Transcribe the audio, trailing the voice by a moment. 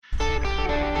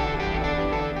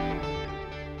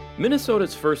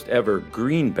Minnesota's first ever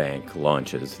Green Bank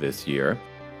launches this year.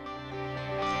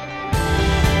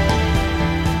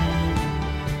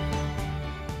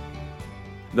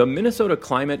 The Minnesota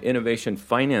Climate Innovation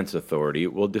Finance Authority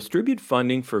will distribute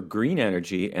funding for green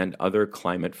energy and other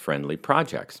climate-friendly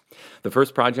projects. The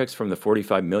first projects from the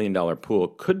 $45 million pool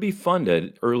could be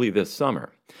funded early this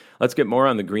summer. Let's get more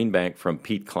on the Green Bank from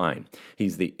Pete Klein.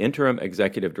 He's the interim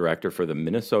executive director for the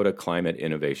Minnesota Climate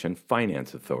Innovation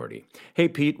Finance Authority. Hey,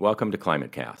 Pete, welcome to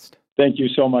ClimateCast. Thank you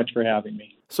so much for having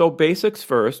me. So basics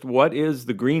first, what is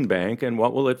the Green Bank and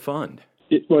what will it fund?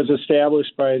 It was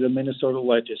established by the Minnesota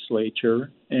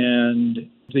legislature, and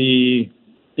the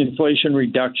Inflation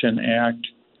Reduction Act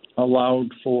allowed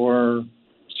for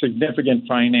significant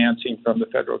financing from the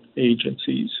federal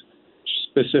agencies,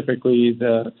 specifically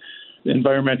the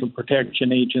Environmental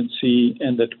Protection Agency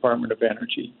and the Department of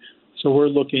Energy. So we're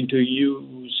looking to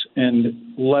use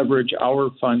and leverage our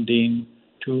funding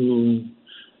to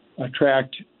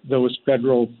attract those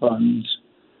federal funds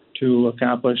to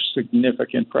accomplish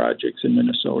significant projects in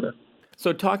Minnesota.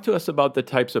 So talk to us about the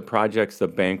types of projects the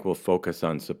bank will focus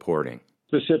on supporting.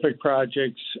 Specific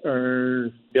projects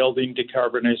are building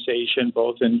decarbonization,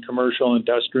 both in commercial,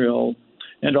 industrial,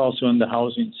 and also in the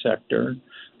housing sector.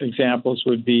 Examples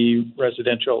would be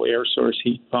residential air source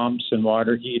heat pumps and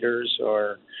water heaters,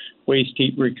 or waste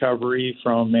heat recovery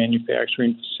from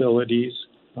manufacturing facilities.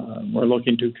 We're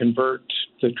looking to convert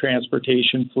the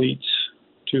transportation fleets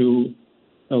to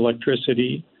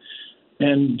electricity,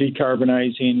 and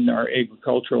decarbonizing our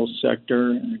agricultural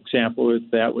sector. An example of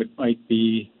that might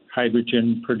be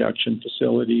hydrogen production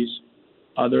facilities.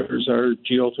 Others are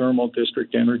geothermal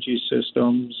district energy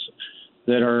systems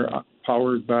that are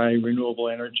powered by renewable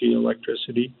energy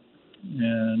electricity,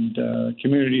 and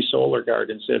community solar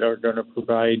gardens that are going to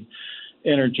provide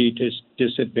energy to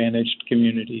disadvantaged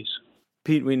communities.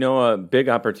 Pete, we know a big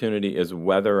opportunity is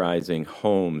weatherizing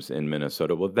homes in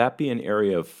Minnesota. Will that be an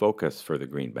area of focus for the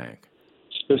Green Bank?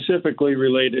 Specifically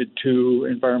related to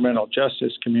environmental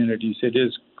justice communities, it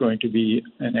is going to be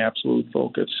an absolute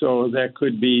focus. So that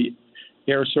could be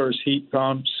air source heat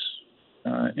pumps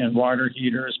and water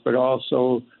heaters, but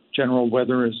also general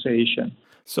weatherization.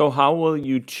 So how will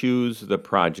you choose the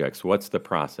projects? What's the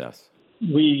process?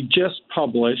 We just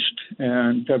published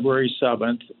on February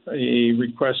 7th a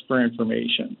request for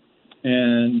information,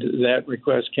 and that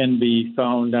request can be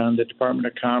found on the Department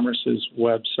of Commerce's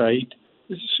website.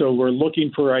 So we're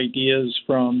looking for ideas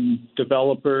from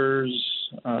developers,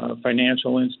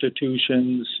 financial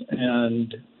institutions,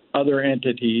 and other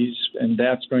entities, and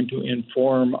that's going to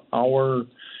inform our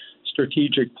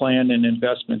strategic plan and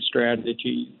investment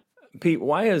strategy. Pete,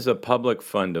 why is a public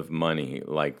fund of money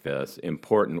like this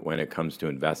important when it comes to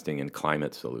investing in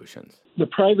climate solutions? The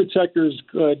private sector is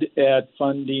good at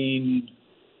funding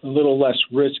a little less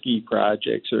risky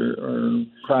projects or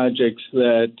projects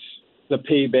that the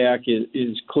payback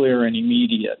is clear and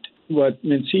immediate. What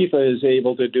MNCEFA is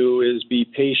able to do is be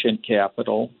patient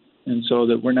capital, and so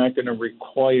that we're not going to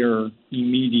require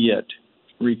immediate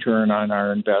return on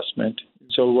our investment.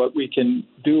 So what we can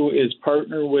do is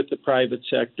partner with the private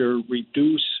sector,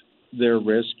 reduce their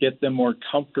risk, get them more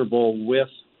comfortable with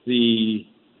the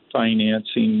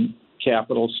financing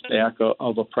capital stack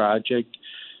of a project,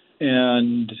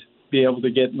 and be able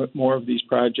to get more of these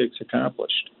projects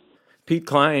accomplished. Pete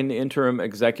Klein, Interim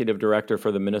Executive Director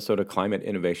for the Minnesota Climate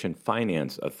Innovation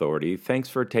Finance Authority. Thanks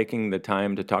for taking the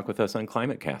time to talk with us on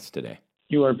ClimateCast today.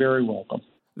 You are very welcome.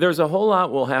 There's a whole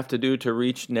lot we'll have to do to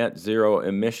reach net zero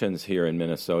emissions here in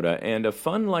Minnesota, and a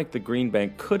fund like the Green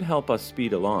Bank could help us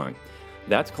speed along.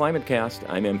 That's ClimateCast.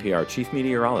 I'm NPR Chief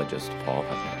Meteorologist Paul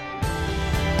Huttner.